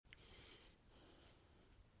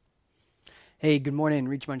Hey, good morning,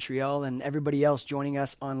 Reach Montreal, and everybody else joining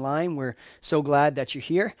us online. We're so glad that you're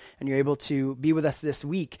here and you're able to be with us this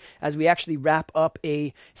week as we actually wrap up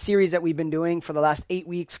a series that we've been doing for the last 8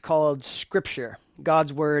 weeks called Scripture,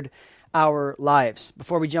 God's Word, Our Lives.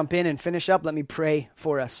 Before we jump in and finish up, let me pray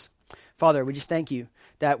for us. Father, we just thank you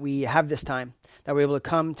that we have this time, that we're able to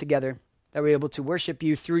come together, that we're able to worship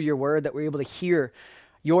you through your word, that we're able to hear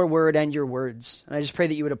your word and your words. And I just pray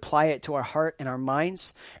that you would apply it to our heart and our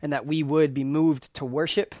minds, and that we would be moved to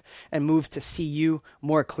worship and moved to see you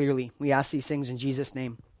more clearly. We ask these things in Jesus'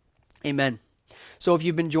 name. Amen. So if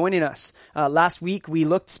you've been joining us, last week we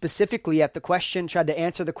looked specifically at the question, tried to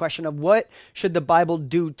answer the question of what should the Bible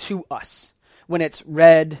do to us when it's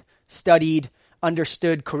read, studied,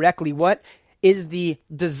 understood correctly. What is the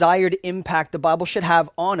desired impact the Bible should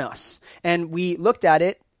have on us? And we looked at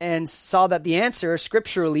it and saw that the answer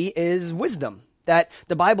scripturally is wisdom, that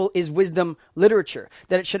the Bible is wisdom literature,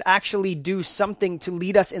 that it should actually do something to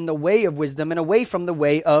lead us in the way of wisdom and away from the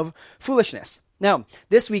way of foolishness. Now,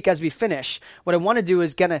 this week as we finish, what I want to do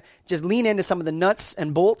is gonna just lean into some of the nuts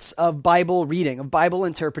and bolts of Bible reading, of Bible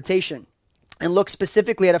interpretation, and look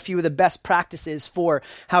specifically at a few of the best practices for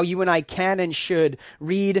how you and I can and should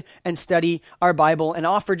read and study our Bible, and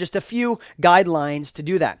offer just a few guidelines to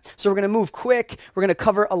do that. So we're going to move quick. We're going to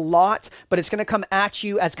cover a lot, but it's going to come at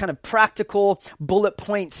you as kind of practical bullet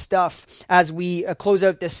point stuff as we close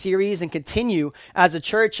out this series and continue as a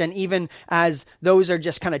church, and even as those are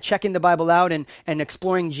just kind of checking the Bible out and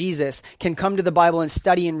exploring Jesus can come to the Bible and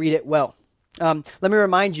study and read it well. Let me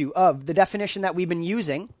remind you of the definition that we've been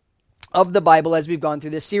using of the Bible as we've gone through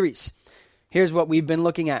this series. Here's what we've been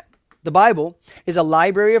looking at. The Bible is a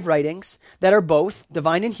library of writings that are both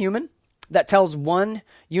divine and human, that tells one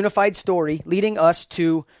unified story leading us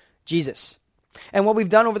to Jesus. And what we've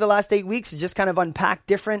done over the last 8 weeks is just kind of unpack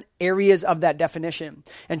different areas of that definition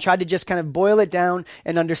and try to just kind of boil it down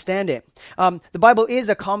and understand it. The Bible is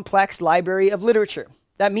a complex library of literature.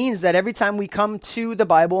 That means that every time we come to the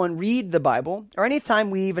Bible and read the Bible, or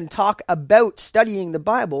anytime we even talk about studying the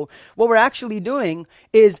Bible, what we're actually doing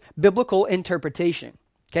is biblical interpretation,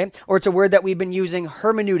 okay? Or it's a word that we've been using,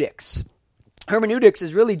 hermeneutics. Hermeneutics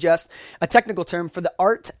is really just a technical term for the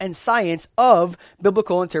art and science of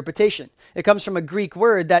biblical interpretation. It comes from a Greek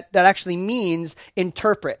word that actually means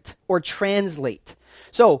interpret or translate.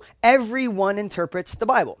 So everyone interprets the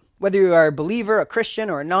Bible. Whether you are a believer, a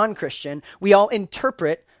Christian, or a non-Christian, we all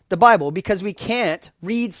interpret the Bible because we can't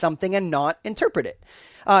read something and not interpret it.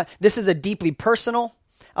 This is a deeply personal,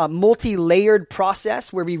 multi-layered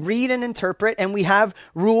process where we read and interpret, and we have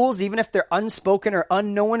rules, even if they're unspoken or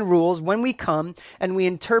unknown rules, when we come and we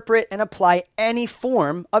interpret and apply any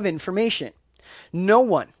form of information. No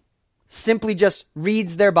one simply just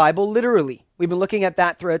reads their Bible literally. We've been looking at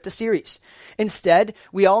that throughout the series. Instead,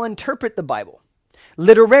 we all interpret the Bible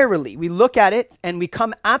literarily. We look at it and we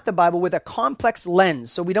come at the Bible with a complex lens.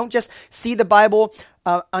 So we don't just see the Bible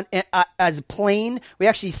as plain. We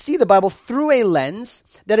actually see the Bible through a lens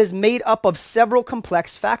that is made up of several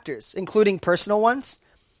complex factors, including personal ones,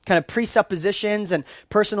 kind of presuppositions and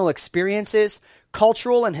personal experiences,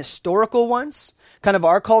 cultural and historical ones, kind of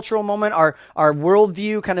our cultural moment, our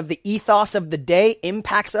worldview, kind of the ethos of the day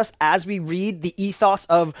impacts us as we read the ethos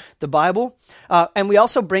of the Bible. And we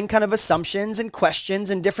also bring kind of assumptions and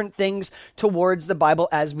questions and different things towards the Bible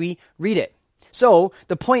as we read it. So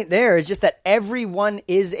the point there is just that everyone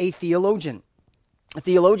is a theologian. A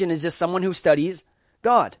theologian is just someone who studies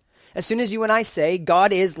God. As soon as you and I say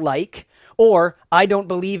God is like, or I don't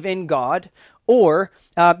believe in God, or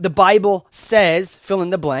the Bible says, fill in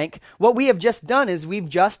the blank, what we have just done is we've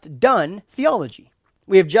just done theology.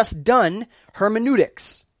 We have just done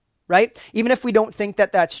hermeneutics, right? Even if we don't think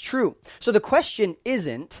that that's true. So the question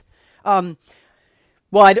isn't, do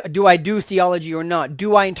I do theology or not?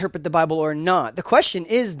 Do I interpret the Bible or not? The question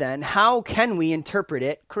is then, how can we interpret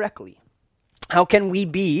it correctly? How can we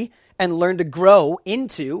be and learn to grow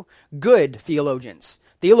into good theologians?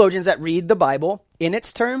 Theologians that read the Bible in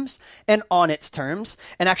its terms and on its terms,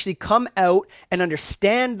 and actually come out and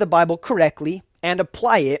understand the Bible correctly and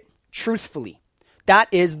apply it truthfully. That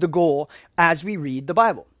is the goal as we read the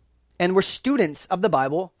Bible. And we're students of the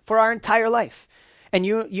Bible for our entire life. And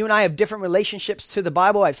you and I have different relationships to the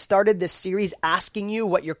Bible. I've started this series asking you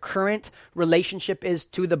what your current relationship is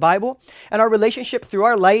to the Bible. And our relationship through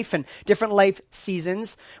our life and different life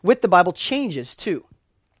seasons with the Bible changes too.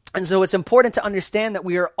 And so it's important to understand that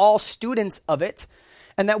we are all students of it,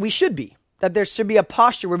 and that we should be. That there should be a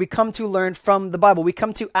posture where we come to learn from the Bible. We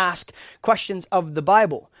come to ask questions of the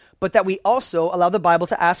Bible, but that we also allow the Bible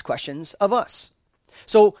to ask questions of us.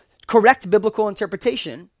 So correct biblical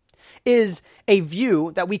interpretation is a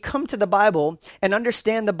view that we come to the Bible and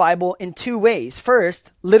understand the Bible in two ways.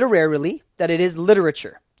 First, literarily, that it is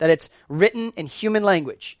literature, that it's written in human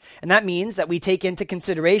language. And that means that we take into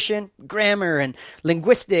consideration grammar and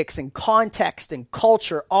linguistics and context and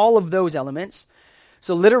culture, all of those elements.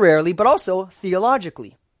 So literarily, but also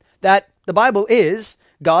theologically, that the Bible is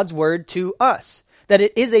God's word to us, that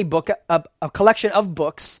it is a book, a collection of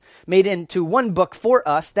books made into one book for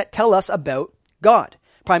us that tell us about God.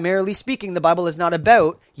 Primarily speaking, the Bible is not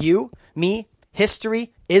about you, me,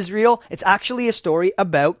 history, Israel. It's actually a story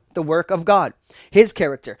about the work of God, his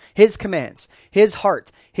character, his commands, his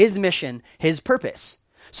heart, his mission, his purpose.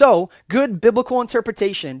 So, good biblical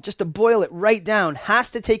interpretation, just to boil it right down, has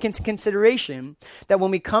to take into consideration that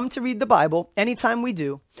when we come to read the Bible, anytime we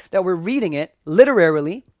do, that we're reading it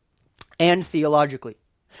literarily and theologically.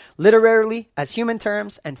 Literarily as human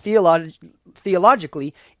terms and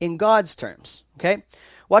theologically in God's terms. Okay?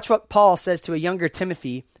 Watch what Paul says to a younger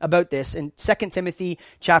Timothy about this in 2 Timothy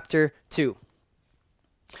chapter 2.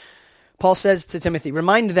 Paul says to Timothy,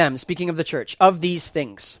 "Remind them," speaking of the church, "of these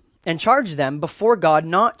things, and charge them before God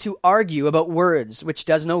not to argue about words, which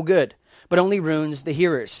does no good, but only ruins the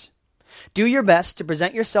hearers. Do your best to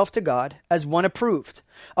present yourself to God as one approved,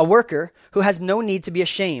 a worker who has no need to be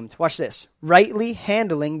ashamed." Watch this. "Rightly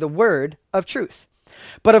handling the word of truth.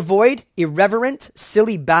 But avoid irreverent,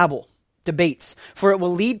 silly babble, debates, for it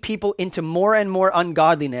will lead people into more and more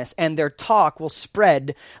ungodliness, and their talk will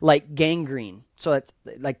spread like gangrene." So that's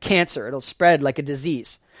like cancer. It'll spread like a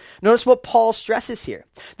disease. Notice what Paul stresses here,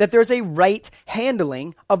 that there's a right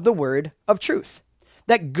handling of the word of truth,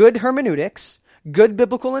 that good hermeneutics, good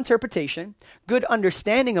biblical interpretation, good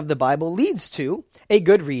understanding of the Bible leads to a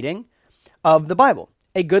good reading of the Bible,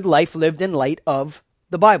 a good life lived in light of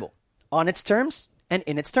the Bible, on its terms and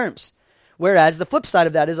in its terms. Whereas the flip side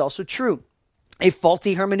of that is also true. A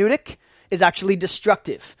faulty hermeneutic is actually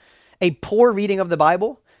destructive. A poor reading of the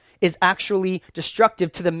Bible is actually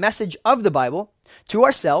destructive to the message of the Bible, to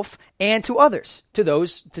ourselves and to others, to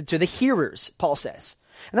those, to the hearers, Paul says.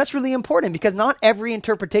 And that's really important because not every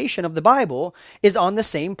interpretation of the Bible is on the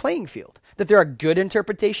same playing field. That there are good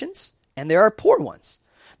interpretations and there are poor ones.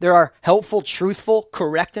 There are helpful, truthful,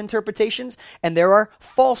 correct interpretations and there are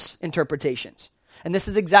false interpretations. And this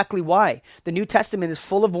is exactly why the New Testament is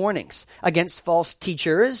full of warnings against false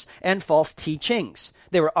teachers and false teachings.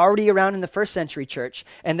 They were already around in the first century church,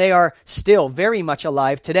 and they are still very much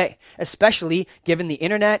alive today, especially given the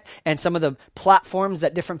internet and some of the platforms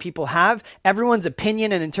that different people have. Everyone's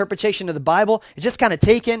opinion and interpretation of the Bible is just kind of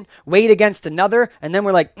taken, weighed against another, and then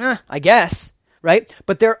we're like, I guess, right?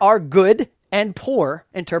 But there are good and poor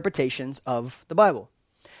interpretations of the Bible.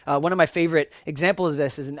 One of my favorite examples of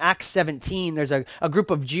this is in Acts 17. There's a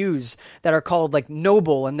group of Jews that are called like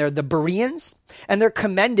noble, and they're the Bereans. And they're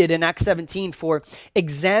commended in Acts 17 for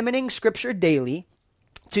examining Scripture daily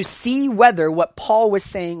to see whether what Paul was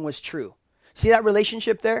saying was true. See that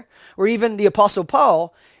relationship there? Where even the Apostle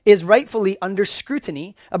Paul is rightfully under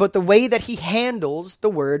scrutiny about the way that he handles the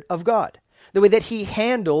Word of God, the way that he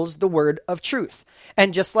handles the word of truth.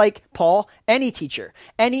 And just like Paul, any teacher,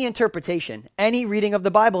 any interpretation, any reading of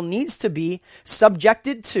the Bible needs to be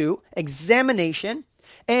subjected to examination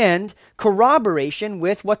and corroboration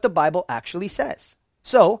with what the Bible actually says.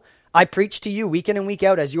 So, I preach to you week in and week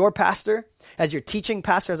out as your pastor, as your teaching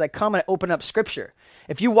pastor, as I come and I open up Scripture.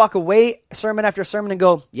 If you walk away sermon after sermon and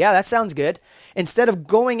go, yeah, that sounds good, instead of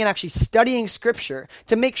going and actually studying Scripture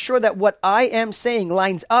to make sure that what I am saying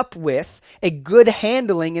lines up with a good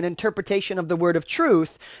handling and interpretation of the word of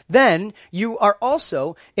truth, then you are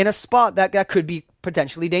also in a spot that could be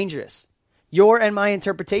potentially dangerous. Your and my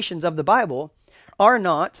interpretations of the Bible are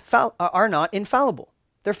not infallible.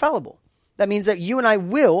 They're fallible. That means that you and I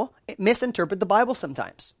will misinterpret the Bible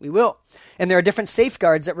sometimes. We will. And there are different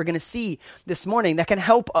safeguards that we're going to see this morning that can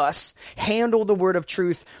help us handle the word of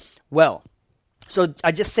truth well. So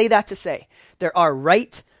I just say that to say there are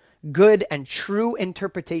right, good, and true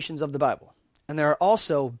interpretations of the Bible. And there are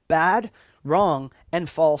also bad, wrong, and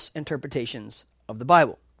false interpretations of the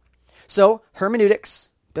Bible. So hermeneutics,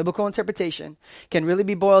 biblical interpretation, can really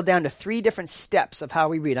be boiled down to 3 different steps of how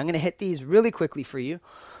we read. I'm going to hit these really quickly for you.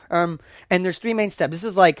 And there's 3 main steps. This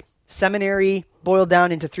is like seminary boiled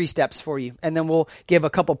down into 3 steps for you. And then we'll give a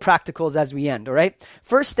couple practicals as we end, all right?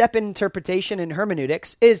 First step in interpretation and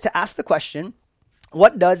hermeneutics is to ask the question,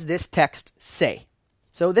 what does this text say?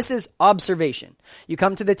 So this is observation. You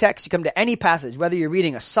come to the text, you come to any passage, whether you're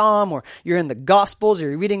reading a psalm or you're in the Gospels or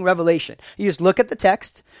you're reading Revelation. You just look at the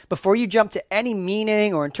text. Before you jump to any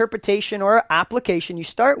meaning or interpretation or application, you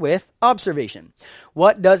start with observation.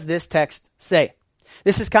 What does this text say?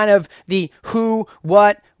 This is kind of the who,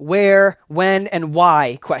 what, where, when, and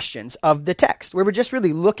why questions of the text, where we're just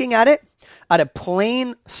really looking at it at a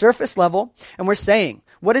plain surface level, and we're saying,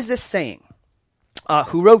 what is this saying?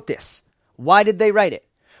 Who wrote this? Why did they write it?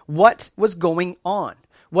 What was going on?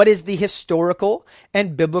 What is the historical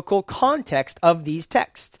and biblical context of these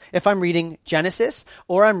texts? If I'm reading Genesis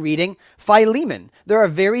or I'm reading Philemon, there are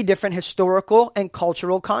very different historical and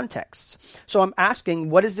cultural contexts. So I'm asking,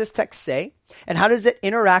 what does this text say? And how does it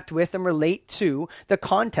interact with and relate to the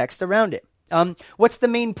context around it? What's the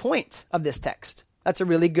main point of this text? That's a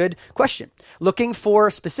really good question. Looking for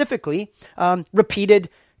specifically repeated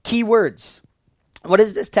keywords. What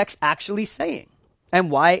is this text actually saying? And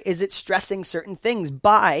why is it stressing certain things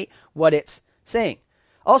by what it's saying?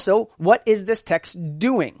 Also, what is this text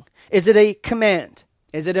doing? Is it a command?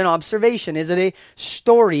 Is it an observation? Is it a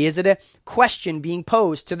story? Is it a question being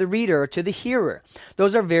posed to the reader or to the hearer?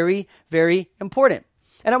 Those are very, very important.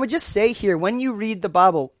 And I would just say here, when you read the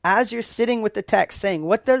Bible, as you're sitting with the text saying,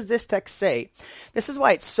 what does this text say? This is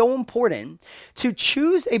why it's so important to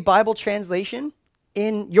choose a Bible translation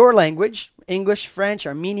in your language, English, French,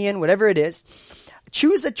 Armenian, whatever it is.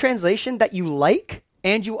 Choose a translation that you like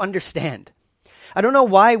and you understand. I don't know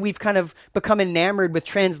why we've kind of become enamored with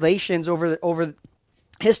translations over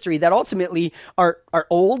history that ultimately are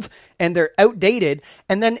old and they're outdated.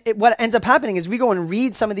 And then what ends up happening is we go and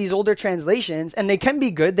read some of these older translations, and they can be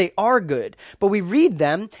good, they are good, but we read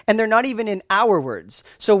them and they're not even in our words.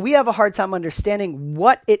 So we have a hard time understanding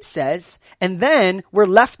what it says, and then we're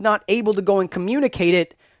left not able to go and communicate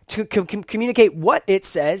it to communicate what it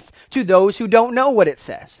says to those who don't know what it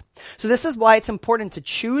says. So this is why it's important to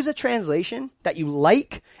choose a translation that you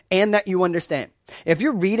like and that you understand. If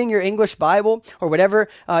you're reading your English Bible or whatever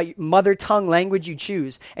mother tongue language you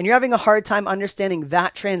choose, and you're having a hard time understanding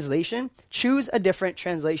that translation, choose a different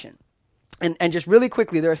translation. And just really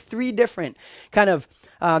quickly, there are three different kind of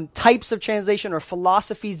types of translation or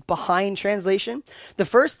philosophies behind translation. The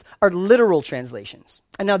first are literal translations.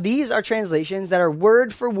 And now these are translations that are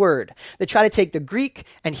word for word. They try to take the Greek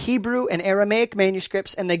and Hebrew and Aramaic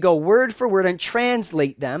manuscripts, and they go word for word and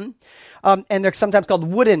translate them. And they're sometimes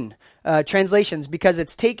called wooden translations, because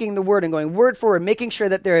it's taking the word and going word for word, making sure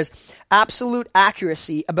that there is absolute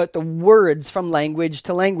accuracy about the words from language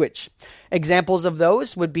to language. Examples of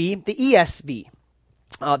those would be the ESV,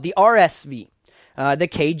 the RSV, the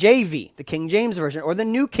KJV, the King James Version, or the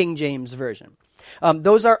New King James Version.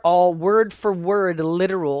 Those are all word for word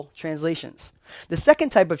literal translations. The second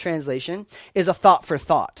type of translation is a thought for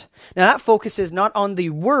thought. Now that focuses not on the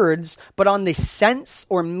words, but on the sense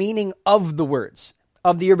or meaning of the words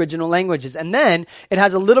of the original languages. And then it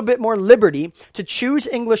has a little bit more liberty to choose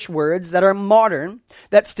English words that are modern,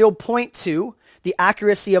 that still point to the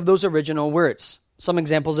accuracy of those original words. Some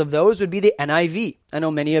examples of those would be the NIV. I know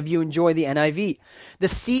many of you enjoy the NIV. The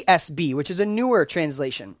CSB, which is a newer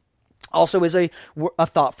translation, also is a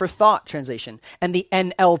thought-for-thought translation. And the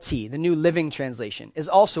NLT, the New Living Translation, is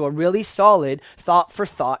also a really solid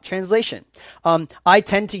thought-for-thought translation. I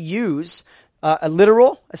tend to use a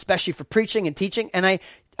literal, especially for preaching and teaching, and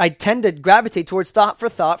I tend to gravitate towards thought for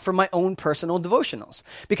thought for my own personal devotionals,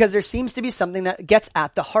 because there seems to be something that gets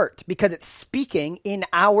at the heart, because it's speaking in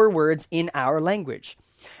our words, in our language.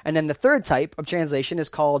 And then the third type of translation is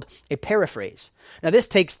called a paraphrase. Now this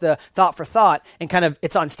takes the thought for thought and kind of,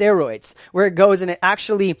 it's on steroids, where it goes and it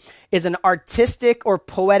actually is an artistic or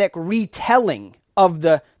poetic retelling of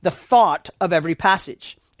the thought of every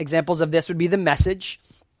passage. Examples of this would be the Message,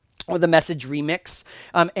 or the Message Remix,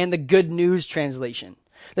 and the Good News Translation.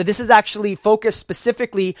 That this is actually focused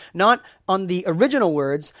specifically not on the original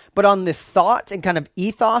words, but on the thought and kind of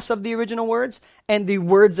ethos of the original words and the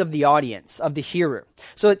words of the audience, of the hearer.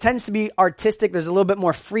 So it tends to be artistic. There's a little bit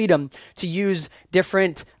more freedom to use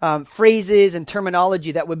different phrases and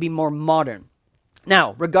terminology that would be more modern.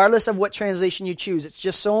 Now, regardless of what translation you choose, it's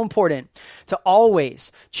just so important to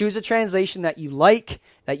always choose a translation that you like,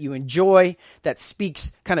 that you enjoy, that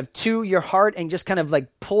speaks kind of to your heart and just kind of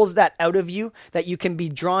like pulls that out of you, that you can be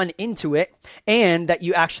drawn into it, and that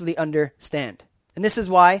you actually understand. And this is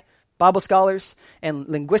why Bible scholars and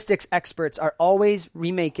linguistics experts are always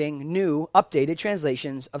remaking new, updated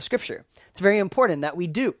translations of Scripture. It's very important that we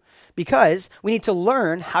do, because we need to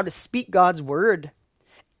learn how to speak God's word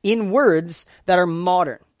in words that are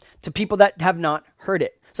modern to people that have not heard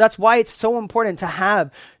it. So that's why it's so important to have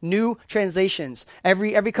new translations.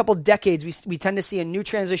 Every couple decades, we tend to see a new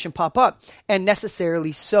translation pop up, and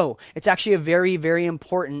necessarily so. It's actually a very, very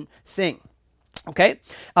important thing. Okay?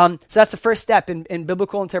 So that's the first step in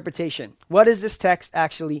biblical interpretation. What does this text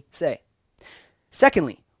actually say?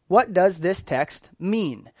 Secondly, what does this text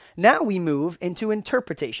mean? Now we move into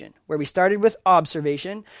interpretation. Where we started with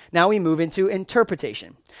observation, now we move into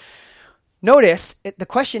interpretation. Notice, the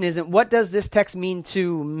question isn't, what does this text mean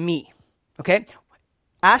to me? Okay?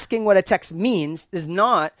 Asking what a text means is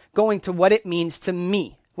not going to what it means to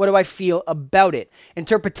me. What do I feel about it?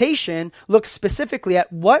 Interpretation looks specifically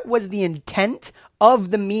at what was the intent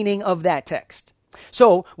of the meaning of that text.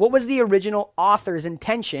 So, what was the original author's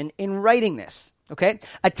intention in writing this? Okay?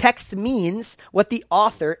 A text means what the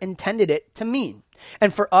author intended it to mean.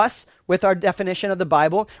 And for us, with our definition of the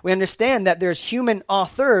Bible, we understand that there's human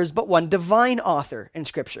authors, but one divine author in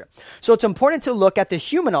Scripture. So it's important to look at the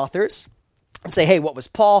human authors and say, hey, what was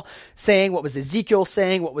Paul saying? What was Ezekiel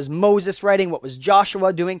saying? What was Moses writing? What was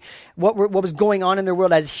Joshua doing? What was going on in their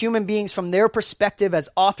world as human beings from their perspective as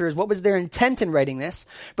authors? What was their intent in writing this?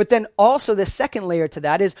 But then also the second layer to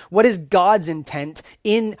that is, what is God's intent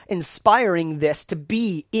in inspiring this to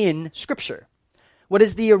be in Scripture? What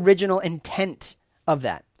is the original intent of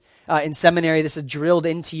that? In seminary, this is drilled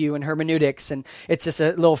into you in hermeneutics, and it's just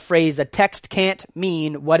a little phrase: a text can't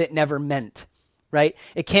mean what it never meant. Right?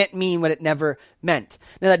 It can't mean what it never meant.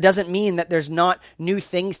 Now, that doesn't mean that there's not new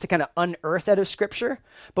things to kind of unearth out of Scripture,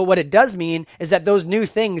 but what it does mean is that those new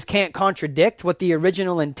things can't contradict what the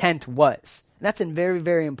original intent was. And that's very,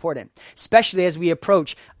 very important, especially as we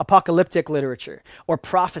approach apocalyptic literature or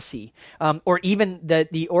prophecy, or even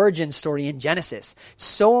the origin story in Genesis. It's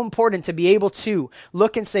so important to be able to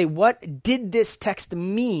look and say, what did this text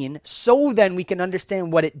mean, so then we can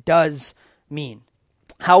understand what it does mean.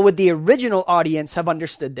 How would the original audience have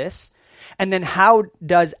understood this? And then how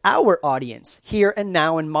does our audience here and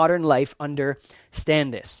now in modern life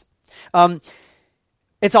understand this?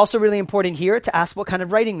 It's also really important here to ask what kind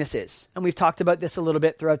of writing this is. And we've talked about this a little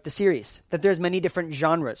bit throughout the series, that there's many different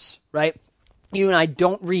genres, right? You and I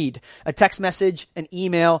don't read a text message, an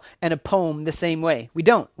email, and a poem the same way. We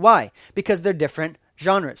don't. Why? Because they're different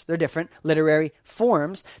genres. They're different literary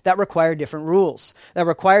forms that require different rules, that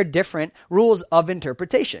require different rules of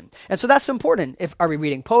interpretation. And so that's important. Are we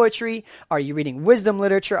reading poetry? Are you reading wisdom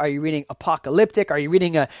literature? Are you reading apocalyptic? Are you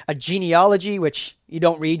reading a genealogy, which you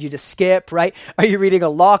don't read, you just skip, right? Are you reading a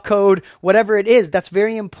law code? Whatever it is, that's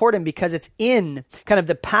very important because it's in kind of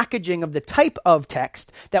the packaging of the type of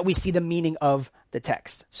text that we see the meaning of the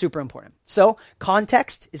text. Super important. So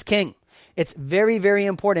context is king. It's very, very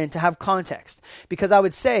important to have context, because I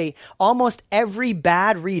would say almost every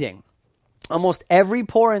bad reading, almost every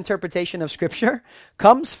poor interpretation of Scripture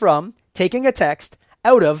comes from taking a text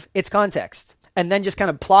out of its context and then just kind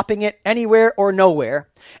of plopping it anywhere or nowhere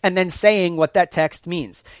and then saying what that text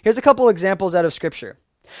means. Here's a couple examples out of Scripture.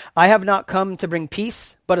 I have not come to bring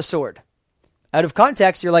peace, but a sword. Out of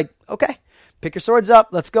context, you're like, okay, pick your swords up.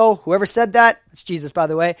 Let's go. Whoever said that, it's Jesus, by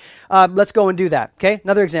the way. Let's go and do that. Okay.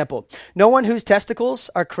 Another example. No one whose testicles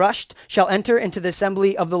are crushed shall enter into the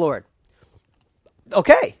assembly of the Lord.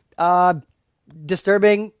 Okay.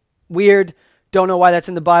 Disturbing, weird. Don't know why that's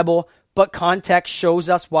in the Bible, but context shows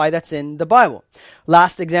us why that's in the Bible.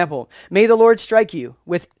 Last example. May the Lord strike you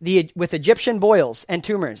with Egyptian boils and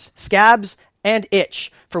tumors, scabs and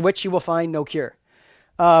itch, for which you will find no cure.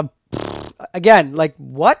 Again, like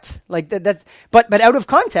what? Like that? But out of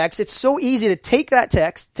context, it's so easy to take that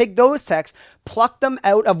text, take those texts, pluck them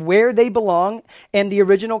out of where they belong and the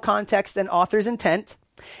original context and author's intent,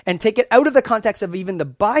 and take it out of the context of even the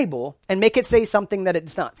Bible and make it say something that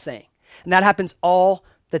it's not saying. And that happens all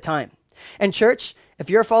the time. And church, if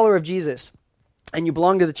you're a follower of Jesus and you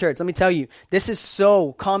belong to the church, let me tell you, this is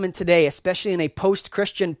so common today, especially in a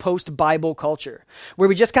post-Christian, post-Bible culture, where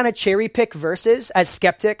we just kind of cherry pick verses as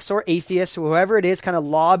skeptics or atheists or whoever it is, kind of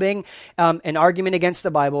lobbing an argument against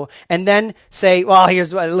the Bible, and then say, well,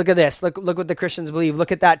 look at this. Look what the Christians believe.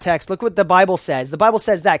 Look at that text. Look what the Bible says. The Bible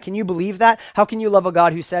says that. Can you believe that? How can you love a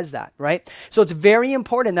God who says that, right? So it's very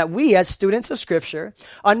important that we, as students of Scripture,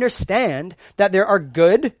 understand that there are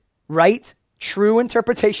good, right, true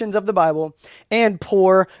interpretations of the Bible and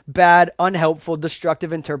poor, bad, unhelpful,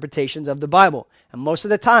 destructive interpretations of the Bible. And most of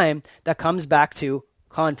the time, that comes back to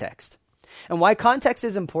context. And why context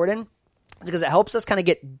is important is because it helps us kind of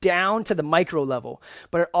get down to the micro level,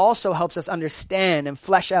 but it also helps us understand and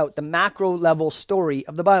flesh out the macro level story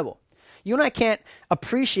of the Bible. You and I can't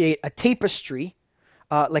appreciate a tapestry,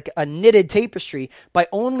 like a knitted tapestry, by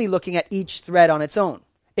only looking at each thread on its own.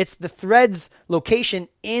 It's the thread's location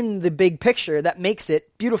in the big picture that makes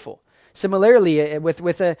it beautiful. Similarly,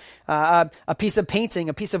 with a piece of painting,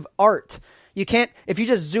 a piece of art, you can't, if you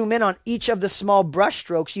just zoom in on each of the small brush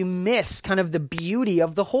strokes, you miss kind of the beauty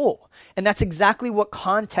of the whole. And that's exactly what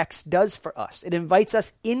context does for us. It invites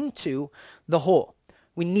us into the whole.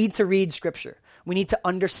 We need to read Scripture. we need to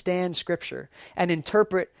understand Scripture and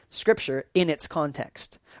interpret Scripture in its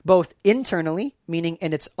context, both internally, meaning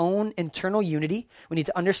in its own internal unity. We need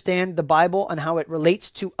to understand the Bible and how it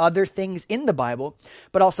relates to other things in the Bible,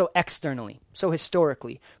 but also externally. So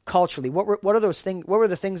historically, culturally, what are those things? What were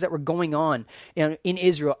the things that were going on in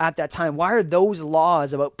Israel at that time? Why are those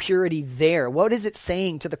laws about purity there? What is it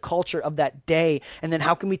saying to the culture of that day? And then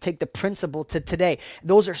how can we take the principle to today?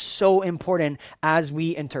 Those are so important as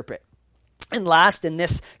we interpret. And last, in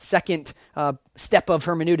this second step of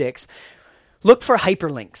hermeneutics, look for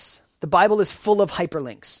hyperlinks. The Bible is full of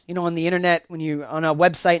hyperlinks. You know, on the internet, when you on a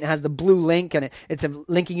website and it has the blue link and it's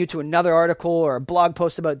linking you to another article or a blog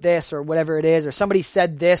post about this or whatever it is, or somebody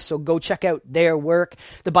said this, so go check out their work.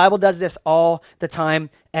 The Bible does this all the time,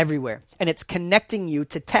 everywhere. And it's connecting you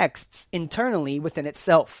to texts internally within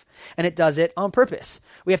itself. And it does it on purpose.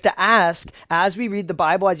 We have to ask, as we read the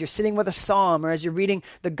Bible, as you're sitting with a psalm or as you're reading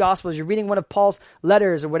the Gospels, you're reading one of Paul's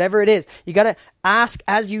letters or whatever it is, you got to ask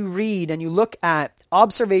as you read and you look at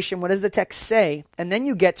observation, what does the text say? And then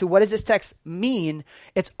you get to what does this text mean?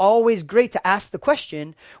 It's always great to ask the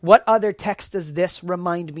question, what other text does this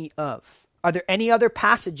remind me of? Are there any other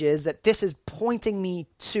passages that this is pointing me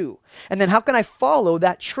to? And then how can I follow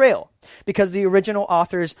that trail? Because the original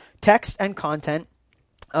author's text and context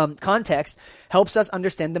helps us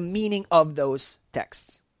understand the meaning of those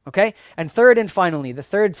texts. Okay? And third and finally, the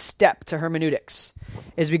third step to hermeneutics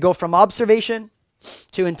is we go from observation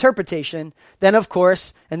to interpretation. Then, of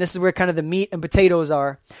course, and this is where kind of the meat and potatoes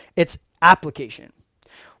are, it's application.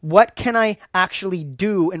 What can I actually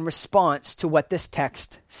do in response to what this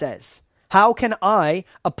text says? How can I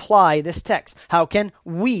apply this text? How can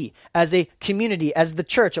we, as a community, as the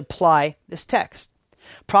church, apply this text?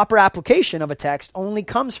 Proper application of a text only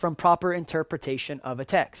comes from proper interpretation of a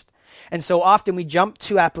text. And so often we jump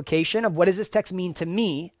to application of what does this text mean to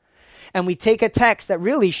me? And we take a text that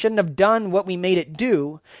really shouldn't have done what we made it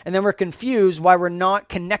do, and then we're confused why we're not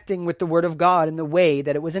connecting with the Word of God in the way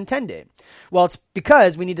that it was intended. Well, it's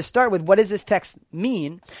because we need to start with what does this text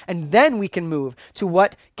mean, and then we can move to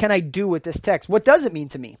what can I do with this text? What does it mean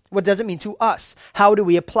to me? What does it mean to us? How do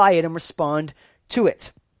we apply it and respond to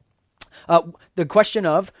it? The question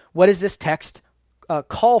of what does this text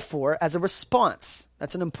call for as a response?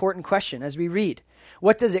 That's an important question as we read.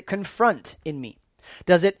 What does it confront in me?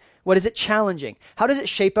 What is it challenging? How does it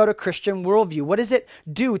shape out a Christian worldview? What does it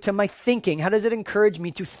do to my thinking? How does it encourage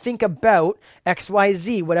me to think about X, Y,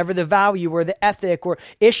 Z, whatever the value or the ethic or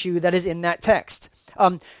issue that is in that text?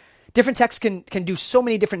 Different texts can do so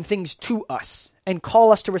many different things to us and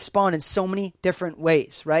call us to respond in so many different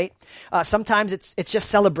ways, right? Sometimes it's just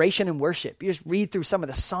celebration and worship. You just read through some of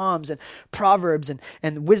the Psalms and Proverbs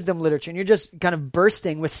and wisdom literature, and you're just kind of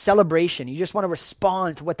bursting with celebration. You just want to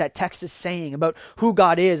respond to what that text is saying about who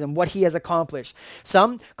God is and what he has accomplished.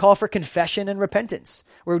 Some call for confession and repentance,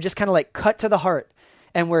 where we just kind of like cut to the heart.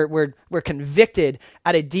 And we're convicted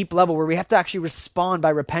at a deep level where we have to actually respond by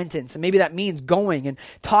repentance. And maybe that means going and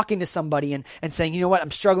talking to somebody and saying, you know what,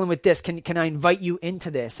 I'm struggling with this. Can I invite you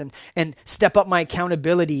into this and step up my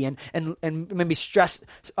accountability and maybe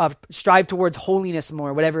strive towards holiness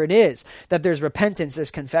more, whatever it is, that there's repentance,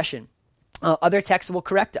 there's confession. Other texts will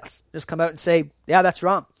correct us. Just come out and say, yeah, that's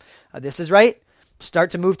wrong. This is right.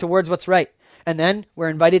 Start to move towards what's right. And then we're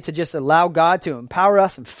invited to just allow God to empower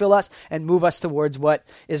us and fill us and move us towards what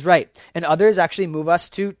is right. And others actually move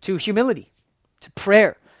us to humility, to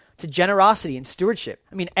prayer, to generosity and stewardship.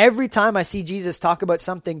 I mean, every time I see Jesus talk about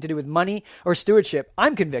something to do with money or stewardship,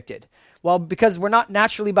 I'm convicted. Well, because we're not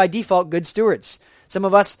naturally by default good stewards. Some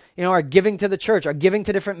of us, are giving to the church, are giving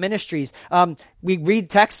to different ministries. We read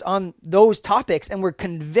texts on those topics and we're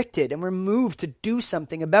convicted and we're moved to do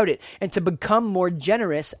something about it and to become more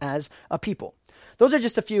generous as a people. Those are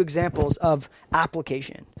just a few examples of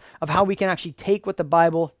application, of how we can actually take what the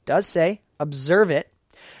Bible does say, observe it,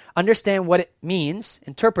 understand what it means,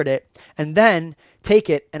 interpret it, and then take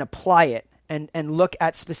it and apply it and look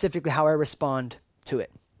at specifically how I respond to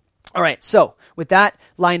it. All right, so with that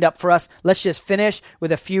lined up for us, let's just finish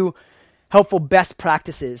with a few helpful best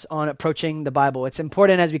practices on approaching the Bible. It's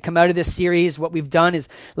important as we come out of this series, what we've done is,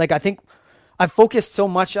 I think I've focused so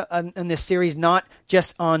much on this series, not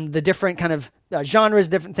just on the different kind of genres,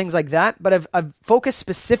 different things like that, but I've focused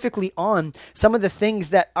specifically on some of the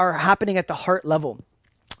things that are happening at the heart level.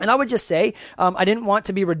 And I would just say, I didn't want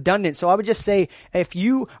to be redundant, so I would just say, if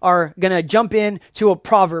you are going to jump into a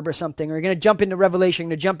proverb or something, or you're going to jump into Revelation,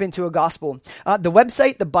 to jump into a gospel, the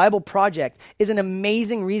website, The Bible Project, is an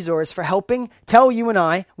amazing resource for helping tell you and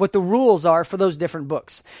I what the rules are for those different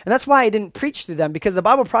books. And that's why I didn't preach through them, because The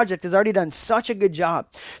Bible Project has already done such a good job.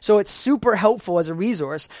 So it's super helpful as a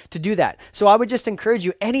resource to do that. So I would just encourage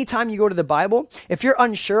you, anytime you go to the Bible, if you're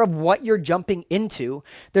unsure of what you're jumping into,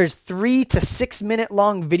 there's 3 to 6 minute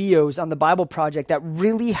long videos on the Bible Project that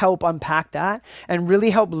really help unpack that and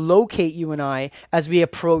really help locate you and I as we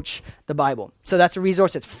approach the Bible. So that's a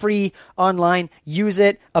resource. It's free, online. Use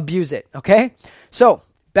it, abuse it. Okay? So,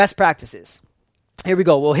 best practices. Here we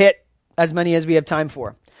go. We'll hit as many as we have time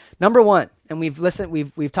for. Number 1, and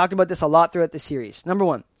we've talked about this a lot throughout the series. Number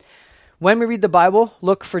 1, when we read the Bible,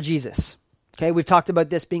 look for Jesus. Okay, we've talked about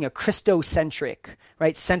this being a Christocentric,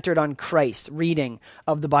 right? Centered on Christ, reading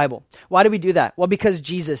of the Bible. Why do we do that? Well, because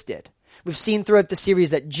Jesus did. We've seen throughout the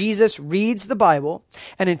series that Jesus reads the Bible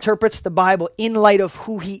and interprets the Bible in light of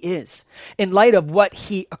who he is, in light of what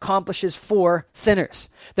he accomplishes for sinners.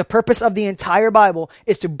 The purpose of the entire Bible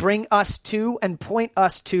is to bring us to and point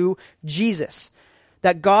us to Jesus.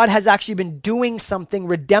 That God has actually been doing something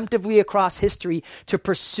redemptively across history to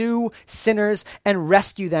pursue sinners and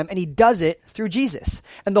rescue them, and he does it through Jesus.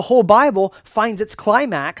 And the whole Bible finds its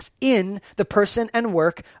climax in the person and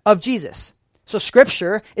work of Jesus. So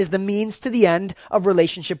Scripture is the means to the end of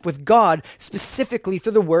relationship with God, specifically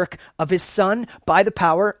through the work of his Son by the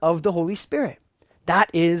power of the Holy Spirit. That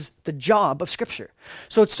is the job of Scripture.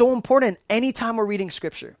 So it's so important anytime we're reading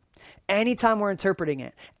Scripture, anytime we're interpreting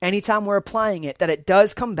it, anytime we're applying it, that it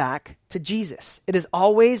does come back to Jesus. It is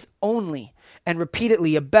always, only, and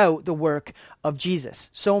repeatedly about the work of Jesus.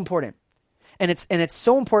 So important. And it's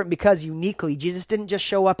so important because uniquely, Jesus didn't just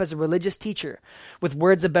show up as a religious teacher with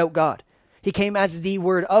words about God. He came as the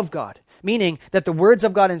Word of God, meaning that the words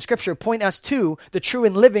of God in Scripture point us to the true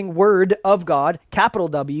and living Word of God, capital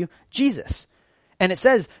W, Jesus. And it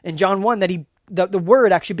says in John 1 that the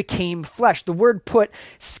Word actually became flesh. The Word put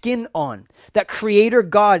skin on. That Creator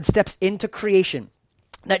God steps into creation.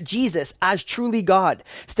 That Jesus, as truly God,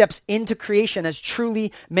 steps into creation as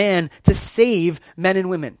truly man to save men and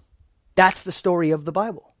women. That's the story of the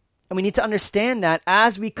Bible. And we need to understand that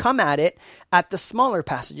as we come at it at the smaller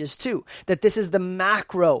passages too. That this is the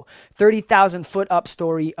macro, 30,000 foot up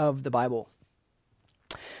story of the Bible.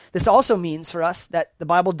 This also means for us that the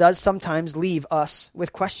Bible does sometimes leave us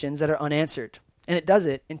with questions that are unanswered. And it does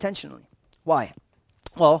it intentionally. Why?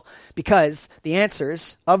 Well, because the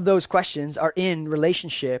answers of those questions are in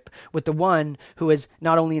relationship with the one who has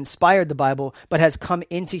not only inspired the Bible, but has come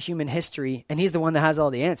into human history, and he's the one that has all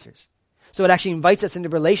the answers. So it actually invites us into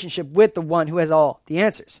relationship with the one who has all the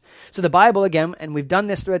answers. So the Bible, again, and we've done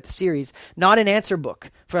this throughout the series, not an answer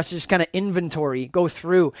book for us to just kind of inventory, go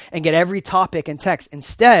through and get every topic and text.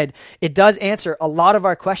 Instead, it does answer a lot of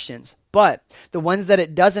our questions, but the ones that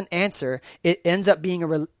it doesn't answer, it ends up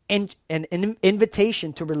being an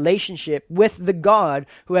invitation to relationship with the God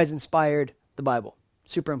who has inspired the Bible.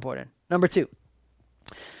 Super important. Number 2,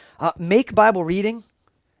 make Bible reading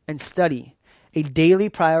and study a daily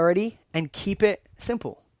priority and keep it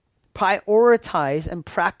simple. Prioritize and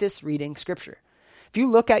practice reading Scripture. If you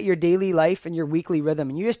look at your daily life and your weekly rhythm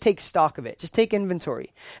and you just take stock of it, just take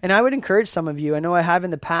inventory. And I would encourage some of you, I know I have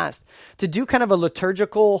in the past, to do kind of a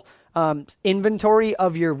liturgical inventory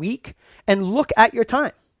of your week and look at your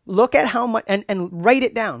time. Look at how much, and write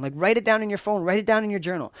it down. Like write it down in your phone, write it down in your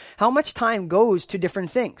journal. How much time goes to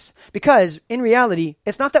different things? Because in reality,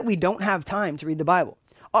 it's not that we don't have time to read the Bible.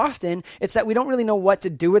 Often, it's that we don't really know what to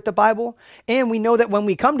do with the Bible, and we know that when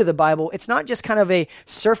we come to the Bible, it's not just kind of a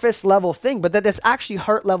surface level thing, but that there's actually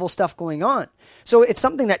heart level stuff going on. So it's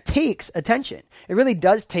something that takes attention. It really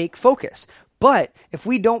does take focus. But if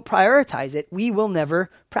we don't prioritize it, we will never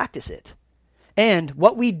practice it. And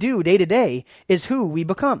what we do day to day is who we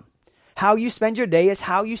become. How you spend your day is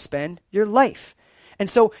how you spend your life. And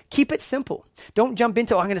so keep it simple. Don't jump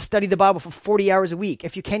into, I'm going to study the Bible for 40 hours a week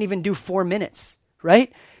if you can't even do 4 minutes.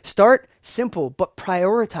 Right? Start simple, but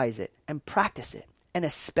prioritize it and practice it. And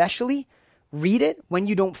especially read it when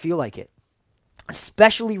you don't feel like it.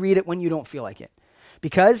 Especially read it when you don't feel like it.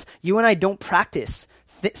 Because you and I don't practice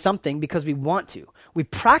something because we want to. We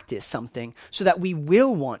practice something so that we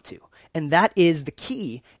will want to. And that is the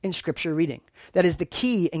key in Scripture reading. That is the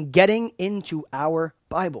key in getting into our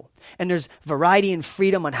Bible. And there's variety and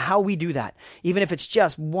freedom on how we do that. Even if it's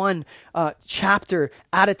just one chapter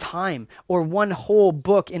at a time or one whole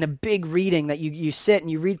book in a big reading that you sit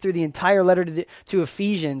and you read through the entire letter to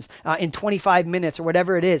Ephesians in 25 minutes or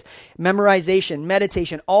whatever it is. Memorization,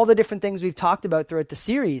 meditation, all the different things we've talked about throughout the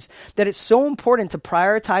series, that it's so important to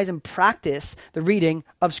prioritize and practice the reading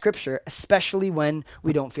of Scripture, especially when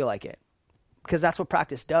we don't feel like it. Because that's what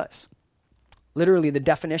practice does. Literally, the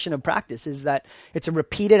definition of practice is that it's a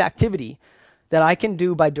repeated activity that I can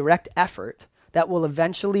do by direct effort that will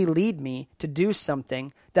eventually lead me to do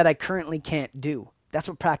something that I currently can't do. That's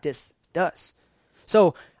what practice does.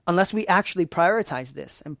 So unless we actually prioritize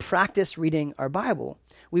this and practice reading our Bible,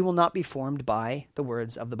 we will not be formed by the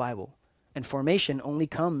words of the Bible. And formation only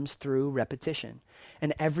comes through repetition.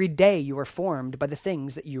 And every day you are formed by the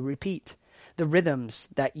things that you repeat, the rhythms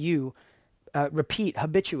that you repeat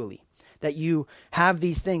habitually. That you have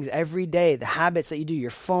these things every day, the habits that you do.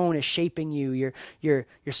 Your phone is shaping you. Your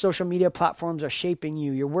social media platforms are shaping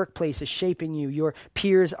you. Your workplace is shaping you. Your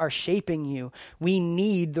peers are shaping you. We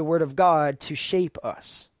need the Word of God to shape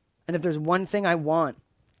us. And if there's one thing I want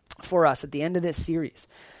for us at the end of this series,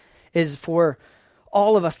 is for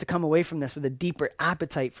all of us to come away from this with a deeper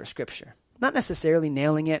appetite for Scripture. Not necessarily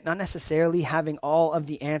nailing it, not necessarily having all of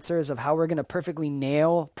the answers of how we're going to perfectly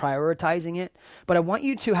nail prioritizing it, but I want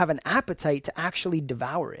you to have an appetite to actually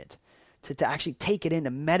devour it, to actually take it in, to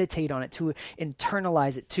meditate on it, to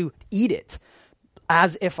internalize it, to eat it,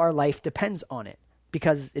 as if our life depends on it,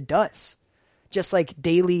 because it does. Just like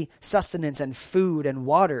daily sustenance and food and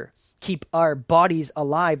water keep our bodies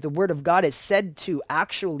alive, the Word of God is said to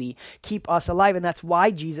actually keep us alive. And that's why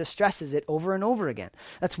Jesus stresses it over and over again.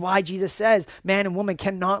 That's why Jesus says man and woman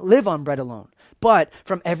cannot live on bread alone, but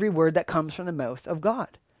from every word that comes from the mouth of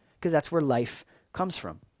God. Because that's where life comes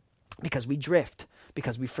from. Because we drift,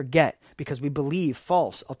 because we forget, because we believe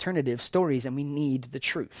false alternative stories, and we need the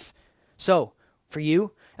truth. So, for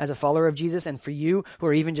you, as a follower of Jesus, and for you who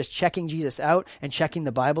are even just checking Jesus out and checking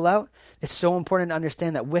the Bible out, it's so important to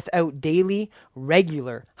understand that without daily,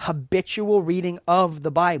 regular, habitual reading of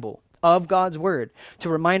the Bible, of God's Word, to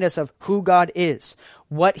remind us of who God is,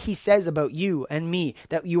 what He says about you and me,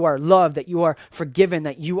 that you are loved, that you are forgiven,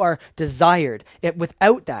 that you are desired.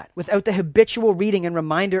 Without that, without the habitual reading and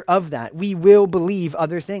reminder of that, we will believe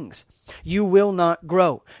other things. You will not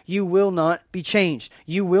grow. You will not be changed.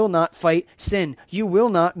 You will not fight sin. You will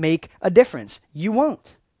not make a difference. You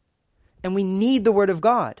won't. And we need the Word of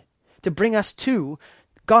God to bring us to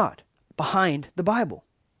God behind the Bible.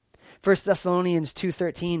 1 Thessalonians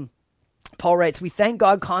 2:13, Paul writes, "We thank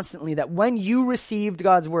God constantly that when you received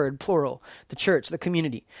God's word," plural, the church, the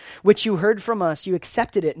community, "which you heard from us, you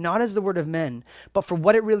accepted it not as the word of men, but for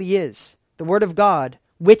what it really is, the word of God,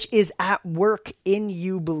 which is at work in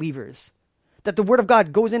you believers." That the word of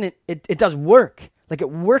God goes in, it does work. Like it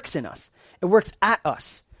works in us. It works at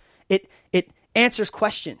us. It answers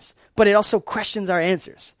questions, but it also questions our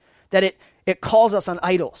answers. That it calls us on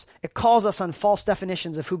idols. It calls us on false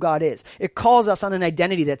definitions of who God is. It calls us on an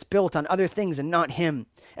identity that's built on other things and not Him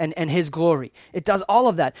and His glory. It does all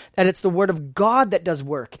of that. And it's the word of God that does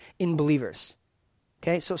work in believers.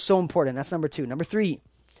 Okay, so important. That's number 2. Number 3,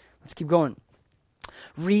 let's keep going.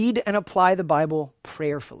 Read and apply the Bible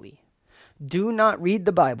prayerfully. Do not read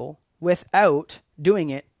the Bible without doing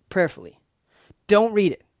it prayerfully. Don't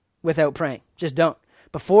read it without praying. Just don't.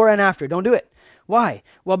 Before and after, don't do it. Why?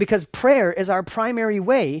 Well, because prayer is our primary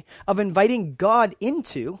way of inviting God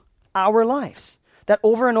into our lives. That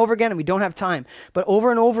over and over again, and we don't have time, but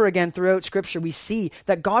over and over again throughout Scripture, we see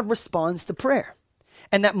that God responds to prayer.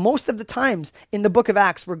 And that most of the times in the book of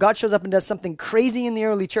Acts where God shows up and does something crazy in the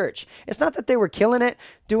early church, it's not that they were killing it,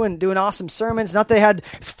 doing awesome sermons, not that they had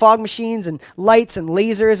fog machines and lights and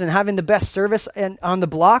lasers and having the best service on the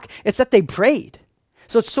block. It's that they prayed.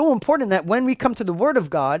 So it's so important that when we come to the Word of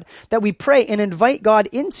God, that we pray and invite God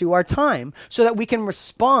into our time so that we can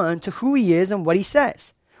respond to who He is and what He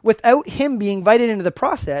says. Without Him being invited into the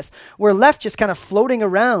process, we're left just kind of floating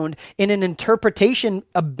around in an interpretation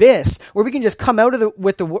abyss where we can just come out of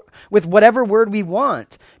with whatever word we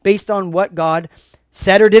want based on what God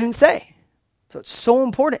said or didn't say. So it's so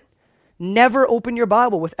important. Never open your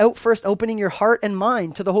Bible without first opening your heart and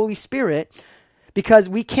mind to the Holy Spirit, because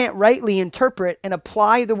we can't rightly interpret and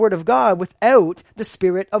apply the Word of God without the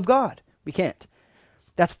Spirit of God. We can't.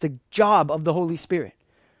 That's the job of the Holy Spirit.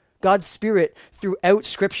 God's Spirit throughout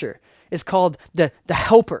Scripture is called the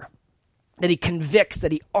helper. that he convicts,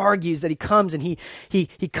 that he argues, that he comes and he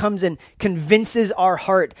comes and convinces our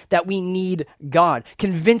heart that we need God,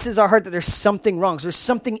 convinces our heart that there's something wrong. So there's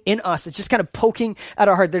something in us that's just kind of poking at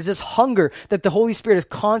our heart. There's this hunger that the Holy Spirit is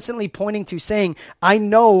constantly pointing to, saying, I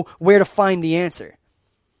know where to find the answer.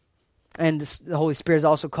 And the Holy Spirit is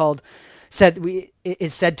also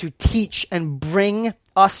is said to teach and bring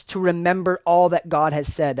us to remember all that God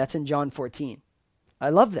has said. That's in John 14. I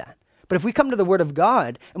love that. But if we come to the Word of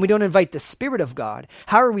God and we don't invite the Spirit of God,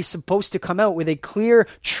 how are we supposed to come out with a clear,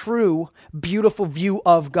 true, beautiful view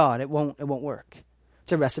of God? It won't work.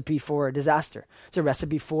 It's a recipe for disaster. It's a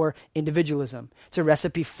recipe for individualism. It's a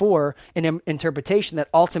recipe for an interpretation that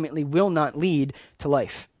ultimately will not lead to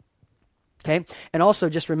life. Okay? And also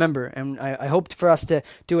just remember, and I hope for us to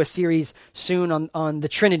do a series soon on the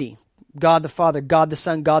Trinity, God the Father, God the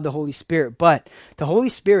Son, God the Holy Spirit. But the Holy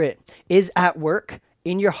Spirit is at work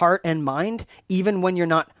in your heart and mind, even when you're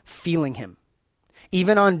not feeling him.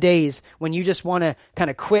 Even on days when you just want to kind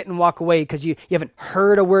of quit and walk away because you haven't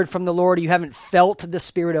heard a word from the Lord, or you haven't felt the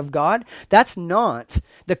Spirit of God, that's not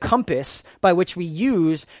the compass by which we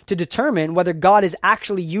use to determine whether God is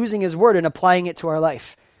actually using his word and applying it to our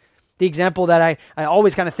life. The example that I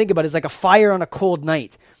always kind of think about is like a fire on a cold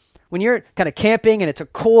night. When you're kind of camping and it's a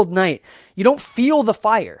cold night, you don't feel the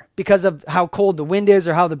fire because of how cold the wind is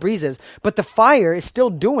or how the breeze is, but the fire is still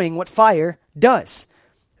doing what fire does.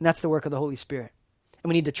 And that's the work of the Holy Spirit. And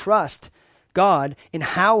we need to trust God in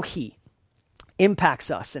how he impacts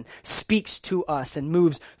us and speaks to us and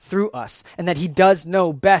moves through us, and that he does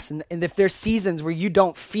know best. And if there's seasons where you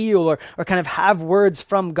don't feel or kind of have words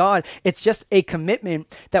from God, it's just a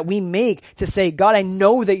commitment that we make to say, God, I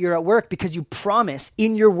know that you're at work because you promise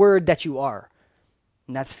in your word that you are.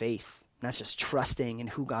 And that's faith. And that's just trusting in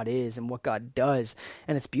who God is and what God does.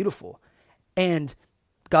 And it's beautiful. And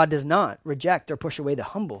God does not reject or push away the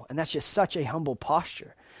humble. And that's just such a humble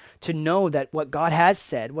posture, to know that what God has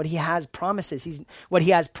said, what he has promised,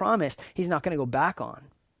 he's not going to go back on.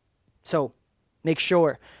 So make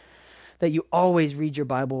sure that you always read your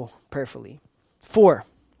Bible prayerfully. 4,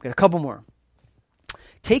 we've got a couple more.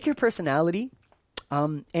 Take your personality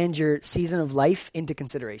and your season of life into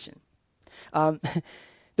consideration.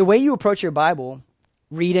 The way you approach your Bible,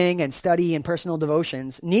 reading and study and personal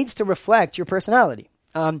devotions, needs to reflect your personality.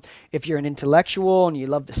 If you're an intellectual and you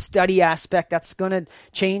love the study aspect, that's going to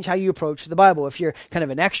change how you approach the Bible. If you're kind of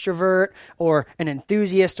an extrovert or an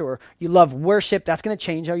enthusiast, or you love worship, that's going to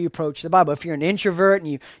change how you approach the Bible. If you're an introvert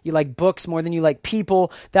and you like books more than you like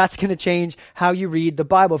people, that's going to change how you read the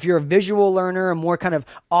Bible. If you're a visual learner, a more kind of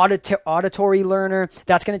auditory learner,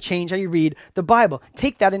 that's going to change how you read the Bible.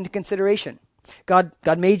 Take that into consideration. God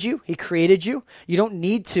made you. He created you. You don't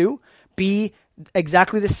need to be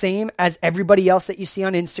exactly the same as everybody else that you see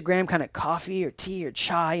on Instagram, kind of coffee or tea or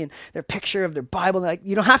chai and their picture of their Bible. Like,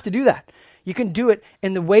 you don't have to do that. You can do it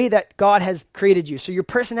in the way that God has created you. So your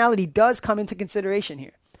personality does come into consideration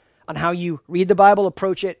here on how you read the Bible,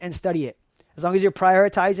 approach it, and study it. As long as you're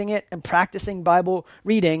prioritizing it and practicing Bible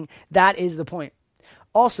reading, that is the point.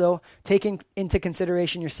 Also, taking into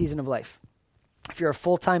consideration your season of life. If you're a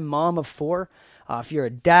full-time mom of 4, if you're a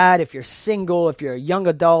dad, if you're single, if you're a young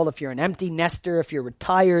adult, if you're an empty nester, if you're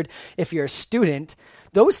retired, if you're a student,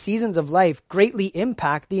 those seasons of life greatly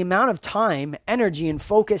impact the amount of time, energy, and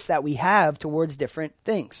focus that we have towards different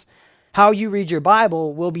things. How you read your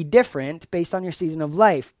Bible will be different based on your season of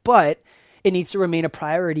life, but it needs to remain a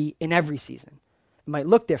priority in every season. It might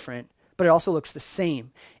look different, but it also looks the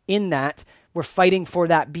same in that we're fighting for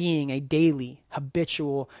that being a daily,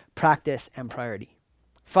 habitual practice and priority.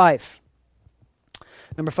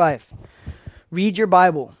 Number 5, read your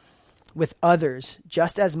Bible with others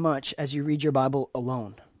just as much as you read your Bible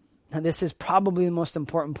alone. Now, this is probably the most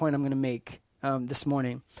important point I'm going to make this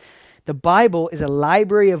morning. The Bible is a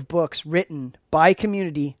library of books written by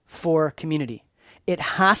community for community. It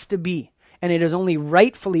has to be, and it is only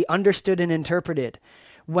rightfully understood and interpreted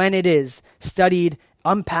when it is studied,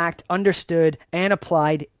 unpacked, understood, and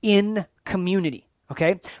applied in community.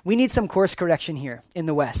 Okay, we need some course correction here in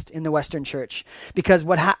the West, in the Western church, because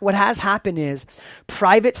what has happened is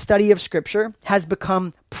private study of Scripture has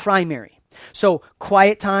become primary. So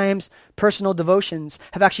quiet times, personal devotions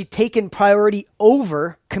have actually taken priority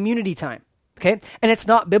over community time. Okay, and it's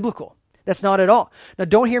not biblical. That's not at all. Now,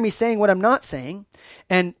 don't hear me saying what I'm not saying.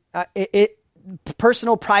 And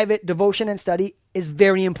personal, private devotion and study is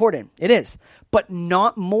very important. It is. But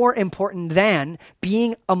not more important than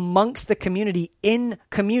being amongst the community, in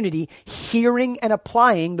community, hearing and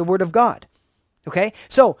applying the Word of God. Okay?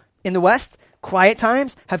 So, in the West, quiet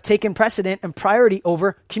times have taken precedent and priority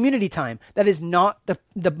over community time. That is not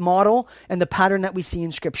the model and the pattern that we see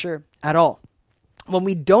in Scripture at all. When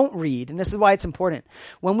we don't read, and this is why it's important,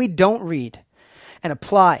 when we don't read and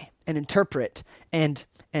apply and interpret and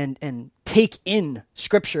take in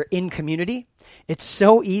Scripture in community, it's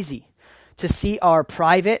so easy to see our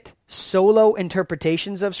private, solo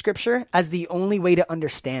interpretations of Scripture as the only way to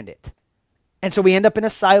understand it. And so we end up in a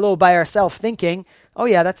silo by ourselves thinking, oh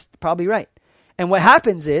yeah, that's probably right. And what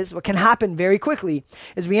can happen very quickly,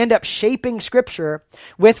 is we end up shaping Scripture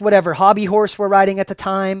with whatever hobby horse we're riding at the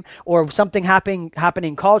time, or something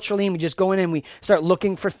happening culturally, and we just go in and we start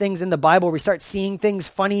looking for things in the Bible. We start seeing things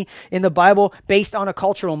funny in the Bible based on a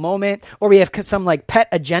cultural moment, or we have some like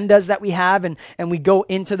pet agendas that we have, and we go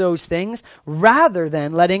into those things, rather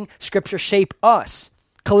than letting Scripture shape us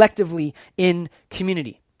collectively in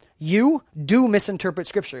community. You do misinterpret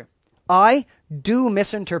Scripture. I do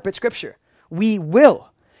misinterpret Scripture. We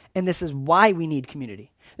will. And this is why we need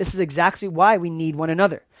community. This is exactly why we need one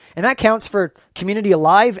another. And that counts for community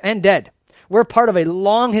alive and dead. We're part of a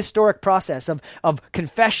long historic process of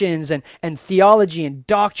confessions and theology and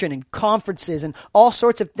doctrine and conferences and all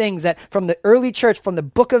sorts of things that from the early church, from the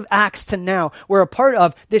book of Acts to now, we're a part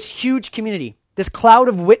of this huge community, this cloud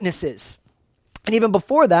of witnesses. And even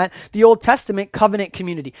before that, the Old Testament covenant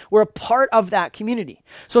community. We're a part of that community.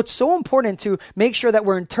 So it's so important to make sure that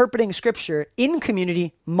we're interpreting Scripture in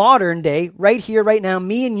community, modern day, right here, right now,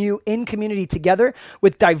 me and you in community together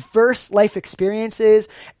with diverse life experiences,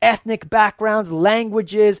 ethnic backgrounds,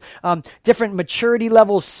 languages, different maturity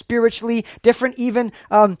levels spiritually, different even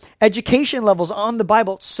education levels on the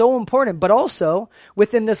Bible. It's so important, but also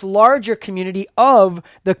within this larger community of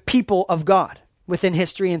the people of God. Within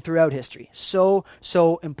history and throughout history. So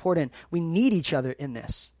important. We need each other in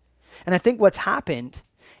this. And I think what's happened,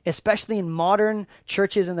 especially in modern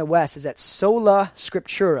churches in the West, is that sola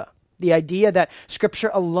scriptura, the idea that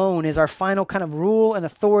Scripture alone is our final kind of rule and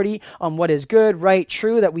authority on what is good, right,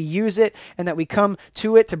 true, that we use it and that we come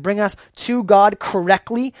to it to bring us to God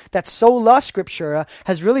correctly, that sola scriptura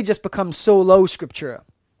has really just become solo scriptura.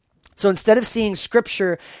 So instead of seeing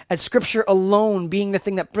Scripture as Scripture alone being the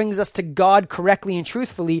thing that brings us to God correctly and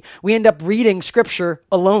truthfully, we end up reading Scripture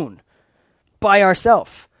alone, by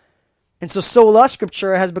ourselves. And so sola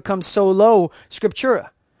scriptura has become solo scriptura.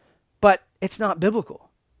 But it's not biblical.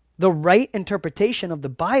 The right interpretation of the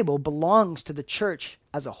Bible belongs to the church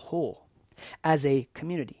as a whole, as a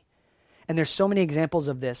community. And there's so many examples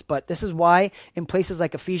of this, but this is why in places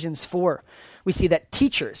like Ephesians 4, we see that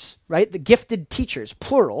teachers, right, the gifted teachers,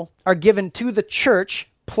 plural, are given to the church,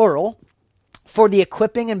 plural, for the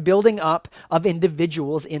equipping and building up of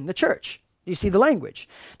individuals in the church. You see the language.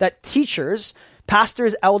 That teachers,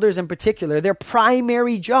 pastors, elders in particular, their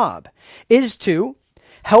primary job is to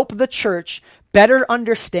help the church better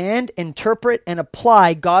understand, interpret, and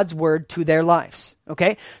apply God's word to their lives.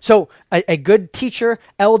 Okay? So a good teacher,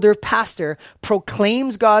 elder, pastor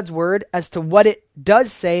proclaims God's word as to what it does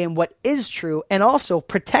say and what is true, and also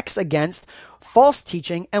protects against false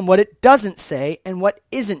teaching and what it doesn't say and what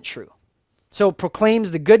isn't true. So it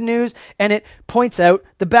proclaims the good news and it points out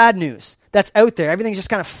the bad news that's out there. Everything's just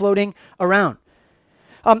kind of floating around.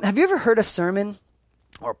 Have you ever heard a sermon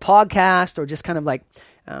or podcast or just kind of like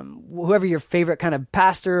whoever your favorite kind of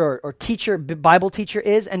pastor or teacher, Bible teacher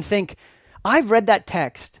is, and think, I've read that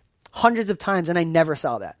text hundreds of times and I never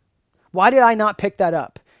saw that. Why did I not pick that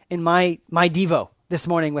up in my Devo this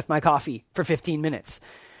morning with my coffee for 15 minutes?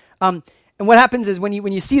 And what happens is when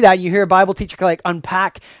you see that, you hear a Bible teacher like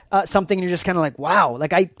unpack something and you're just kind of like, wow,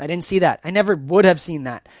 like I didn't see that. I never would have seen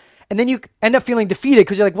that. And then you end up feeling defeated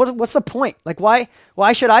because you're like, what's the point? Like, why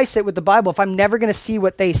should I sit with the Bible if I'm never going to see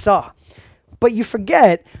what they saw? But you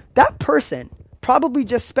forget that person probably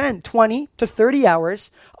just spent 20 to 30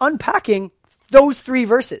 hours unpacking those 3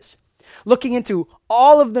 verses, looking into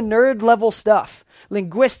all of the nerd level stuff,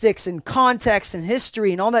 linguistics and context and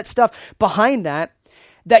history and all that stuff behind that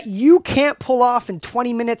you can't pull off in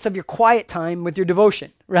 20 minutes of your quiet time with your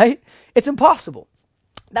devotion, right? It's impossible.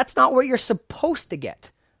 That's not what you're supposed to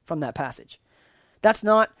get from that passage. That's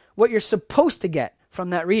not what you're supposed to get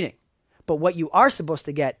from that reading. But what you are supposed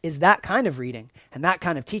to get is that kind of reading and that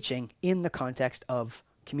kind of teaching in the context of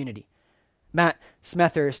community. Matt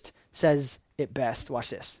Smethurst says it best.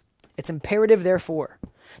 Watch this. It's imperative, therefore,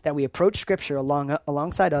 that we approach Scripture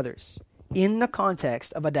alongside others in the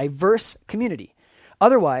context of a diverse community.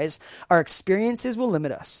 Otherwise, our experiences will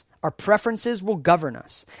limit us, our preferences will govern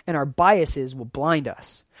us, and our biases will blind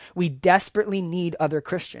us. We desperately need other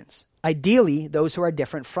Christians, ideally those who are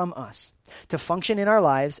different from us, to function in our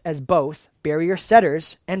lives as both barrier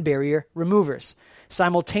setters and barrier removers,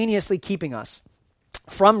 simultaneously keeping us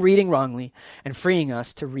from reading wrongly and freeing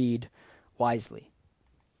us to read wisely.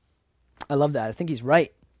 I love that. I think he's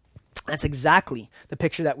right. That's exactly the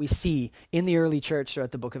picture that we see in the early church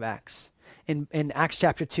throughout the book of Acts. In Acts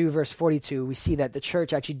chapter 2, verse 42, we see that the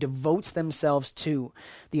church actually devotes themselves to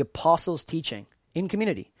the apostles' teaching in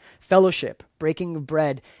community, fellowship, breaking of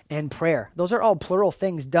bread, and prayer. Those are all plural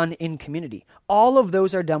things done in community. All of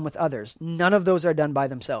those are done with others. None of those are done by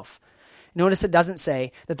themselves. Notice it doesn't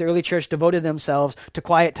say that the early church devoted themselves to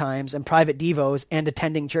quiet times and private devos and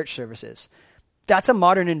attending church services. That's a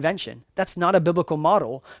modern invention. That's not a biblical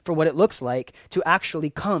model for what it looks like to actually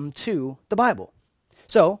come to the Bible.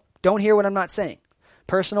 So, don't hear what I'm not saying.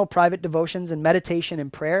 Personal, private devotions and meditation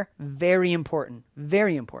and prayer, very important,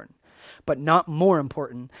 but not more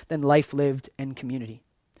important than life lived in community.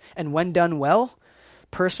 And when done well,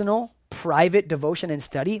 personal, private devotion and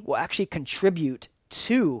study will actually contribute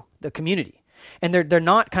to the community. And they're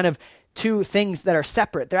not kind of two things that are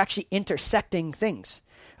separate. They're actually intersecting things.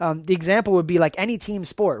 The example would be like any team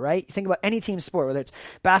sport, right? You think about any team sport, whether it's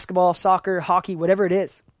basketball, soccer, hockey, whatever it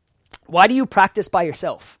is. Why do you practice by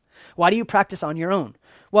yourself? Why do you practice on your own?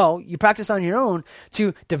 Well, you practice on your own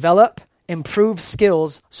to develop, improve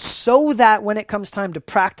skills so that when it comes time to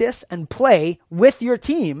practice and play with your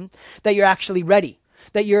team, that you're actually ready,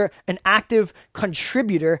 that you're an active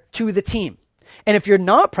contributor to the team. And if you're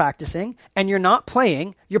not practicing and you're not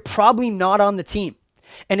playing, you're probably not on the team.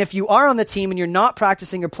 And if you are on the team and you're not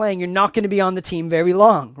practicing or playing, you're not going to be on the team very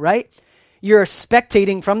long, right? You're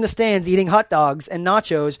spectating from the stands, eating hot dogs and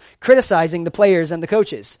nachos, criticizing the players and the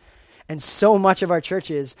coaches. And so much of our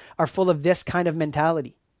churches are full of this kind of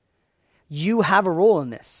mentality. You have a role in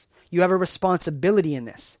this. You have a responsibility in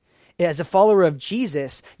this. As a follower of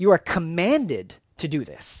Jesus, you are commanded to do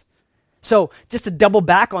this. So just to double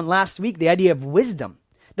back on last week, the idea of wisdom,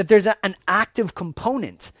 that there's an active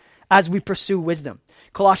component as we pursue wisdom.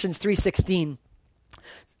 Colossians 3:16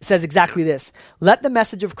 says exactly this. Let the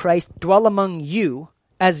message of Christ dwell among you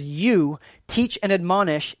as you teach and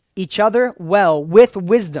admonish each other well with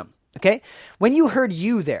wisdom. Okay? When you heard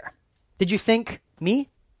you there, did you think me?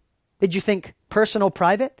 Did you think personal,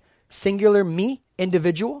 private, singular me,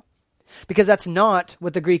 individual? Because that's not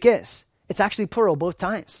what the Greek is. It's actually plural both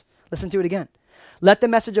times. Listen to it again. Let the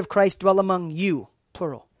message of Christ dwell among you,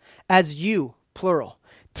 plural, as you, plural,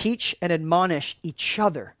 teach and admonish each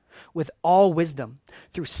other with all wisdom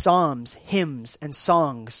through psalms, hymns, and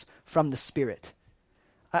songs from the Spirit.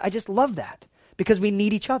 I just love that because we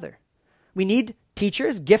need each other. We need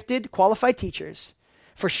teachers, gifted, qualified teachers,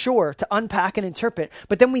 for sure, to unpack and interpret.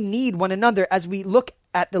 But then we need one another as we look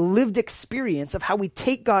at the lived experience of how we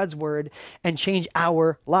take God's word and change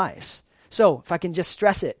our lives. So, if I can just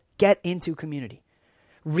stress it, get into community.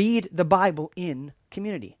 Read the Bible in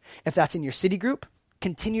community. If that's in your city group,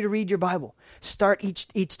 continue to read your Bible. Start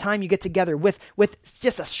each time you get together with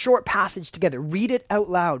just a short passage together. Read it out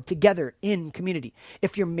loud together in community.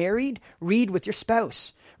 If you're married, read with your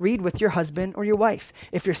spouse. Read with your husband or your wife.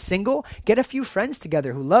 If you're single, get a few friends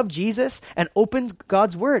together who love Jesus and opens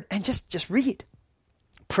God's word and just read.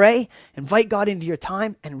 Pray, invite God into your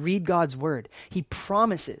time, and read God's word. He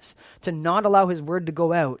promises to not allow his word to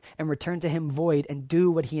go out and return to him void and do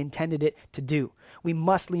what he intended it to do. We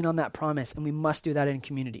must lean on that promise, and we must do that in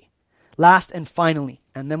community. Last and finally,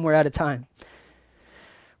 and then we're out of time,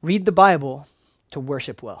 read the Bible to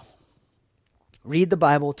worship well. Read the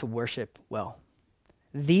Bible to worship well.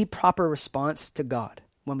 The proper response to God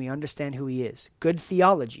when we understand who he is, good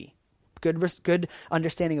theology, good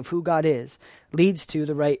understanding of who God is, leads to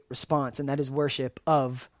the right response, and that is worship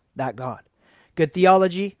of that God. Good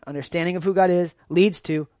theology, understanding of who God is, leads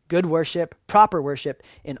to good worship, proper worship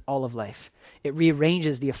in all of life. It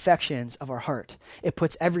rearranges the affections of our heart. It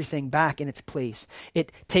puts everything back in its place.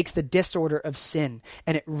 It takes the disorder of sin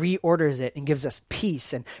and it reorders it and gives us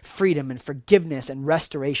peace and freedom and forgiveness and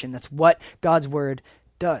restoration. That's what God's word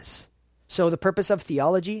does. So the purpose of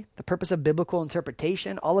theology, the purpose of biblical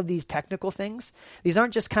interpretation, all of these technical things, these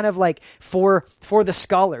aren't just kind of like for the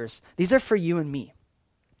scholars. These are for you and me.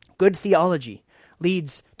 Good theology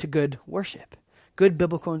leads to good worship. Good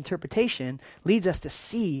biblical interpretation leads us to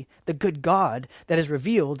see the good God that is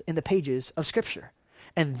revealed in the pages of Scripture.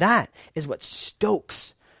 And that is what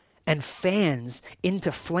stokes and fans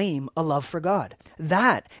into flame a love for God.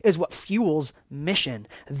 That is what fuels mission.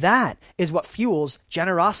 That is what fuels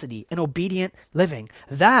generosity and obedient living.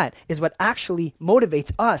 That is what actually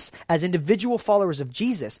motivates us as individual followers of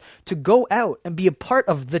Jesus to go out and be a part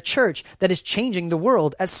of the church that is changing the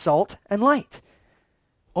world as salt and light.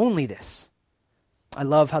 Only this. I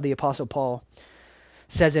love how the Apostle Paul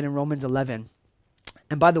says it in Romans 11.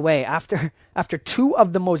 And by the way, after two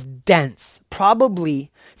of the most dense,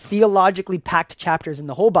 probably theologically packed chapters in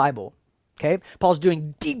the whole Bible, okay, Paul's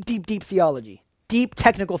doing deep theology, deep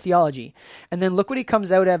technical theology. And then look what he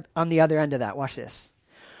comes out of on the other end of that. Watch this.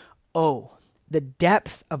 Oh, the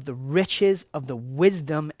depth of the riches of the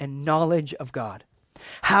wisdom and knowledge of God.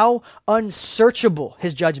 How unsearchable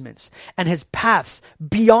his judgments and his paths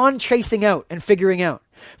beyond tracing out and figuring out.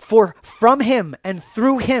 For from him and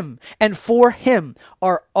through him and for him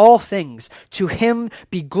are all things. To him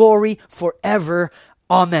be glory forever.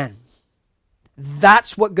 Amen.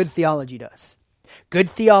 That's what good theology does. Good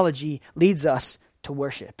theology leads us to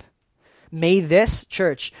worship. May this,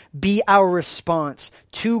 church, be our response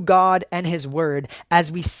to God and his word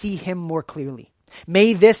as we see him more clearly.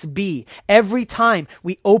 May this be every time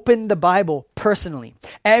we open the Bible personally,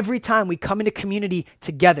 every time we come into community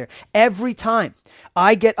together, every time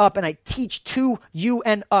I get up and I teach to you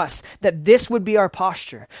and us that this would be our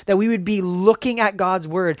posture, that we would be looking at God's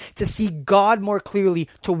word to see God more clearly,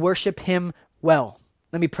 to worship him well.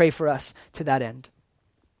 Let me pray for us to that end.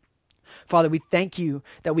 Father, we thank you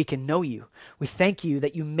that we can know you. We thank you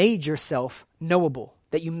that you made yourself knowable,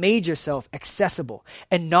 that you made yourself accessible.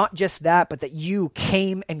 And not just that, but that you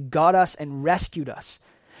came and got us and rescued us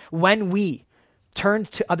when we turned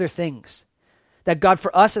to other things. That God,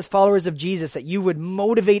 for us as followers of Jesus, that you would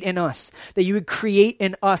motivate in us, that you would create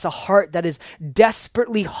in us a heart that is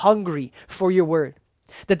desperately hungry for your word.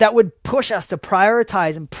 That would push us to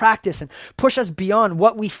prioritize and practice and push us beyond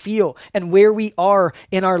what we feel and where we are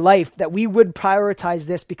in our life, that we would prioritize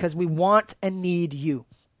this because we want and need you.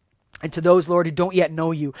 And to those, Lord, who don't yet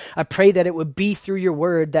know you, I pray that it would be through your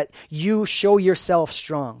word that you show yourself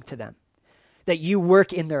strong to them, that you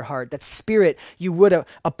work in their heart, that Spirit, you would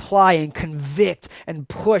apply and convict and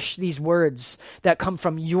push these words that come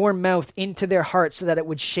from your mouth into their heart so that it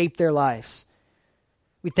would shape their lives.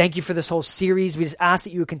 We thank you for this whole series. We just ask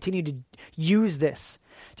that you would continue to use this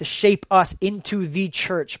to shape us into the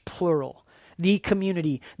church, plural, the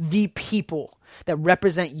community, the people that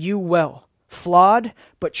represent you well, flawed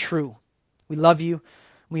but true. We love you.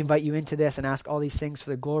 We invite you into this and ask all these things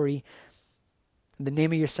for the glory in the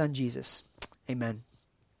name of your Son, Jesus. Amen.